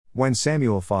When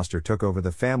Samuel Foster took over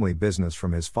the family business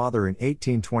from his father in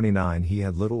 1829, he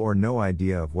had little or no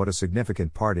idea of what a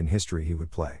significant part in history he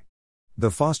would play.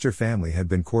 The Foster family had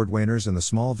been cordwainers in the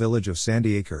small village of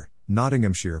Sandyacre,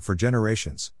 Nottinghamshire for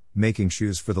generations, making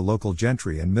shoes for the local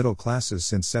gentry and middle classes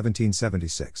since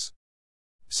 1776.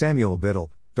 Samuel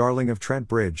Biddulph, darling of Trent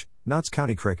Bridge, Notts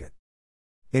County Cricket.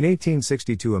 In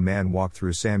 1862 a man walked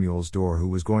through Samuel's door who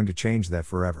was going to change that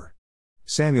forever.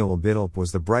 Samuel Biddulph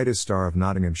was the brightest star of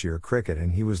Nottinghamshire cricket,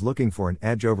 and he was looking for an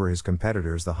edge over his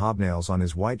competitors. The hobnails on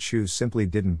his white shoes simply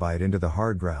didn't bite into the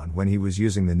hard ground when he was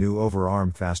using the new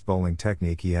over-arm fast bowling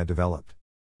technique he had developed.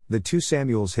 The two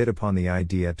Samuels hit upon the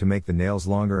idea to make the nails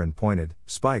longer and pointed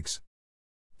spikes.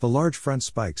 The large front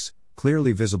spikes,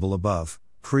 clearly visible above,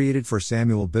 created for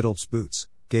Samuel Biddulph's boots,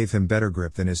 gave him better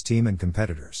grip than his team and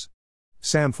competitors.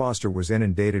 Sam Foster was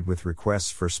inundated with requests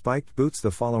for spiked boots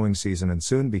the following season and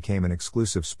soon became an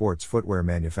exclusive sports footwear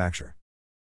manufacturer.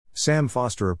 Sam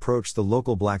Foster approached the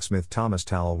local blacksmith Thomas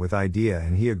Towell with idea,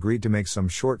 and he agreed to make some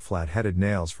short flat-headed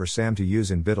nails for Sam to use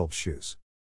in Biddulph's shoes.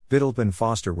 Biddulph and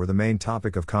Foster were the main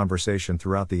topic of conversation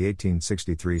throughout the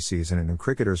 1863 season, and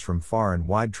cricketers from far and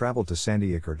wide traveled to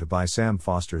Sandyacre to buy Sam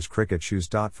Foster's cricket shoes.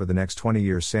 For the next 20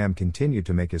 years Sam continued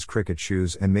to make his cricket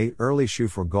shoes and made early shoe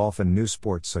for golf and new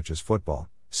sports such as football.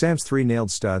 Sam's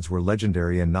three-nailed studs were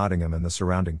legendary in Nottingham and the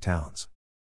surrounding towns.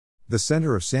 The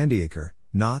centre of Sandyacre,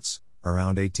 Notts,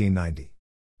 around 1890.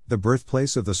 The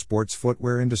birthplace of the sports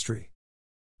footwear industry.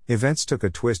 Events took a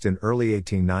twist in early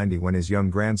 1890 when his young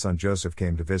grandson Joseph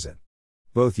came to visit.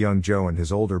 Both young Joe and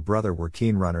his older brother were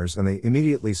keen runners, and they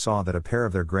immediately saw that a pair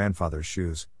of their grandfather's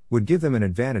shoes would give them an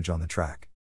advantage on the track.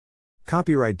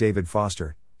 Copyright David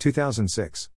Foster, 2006.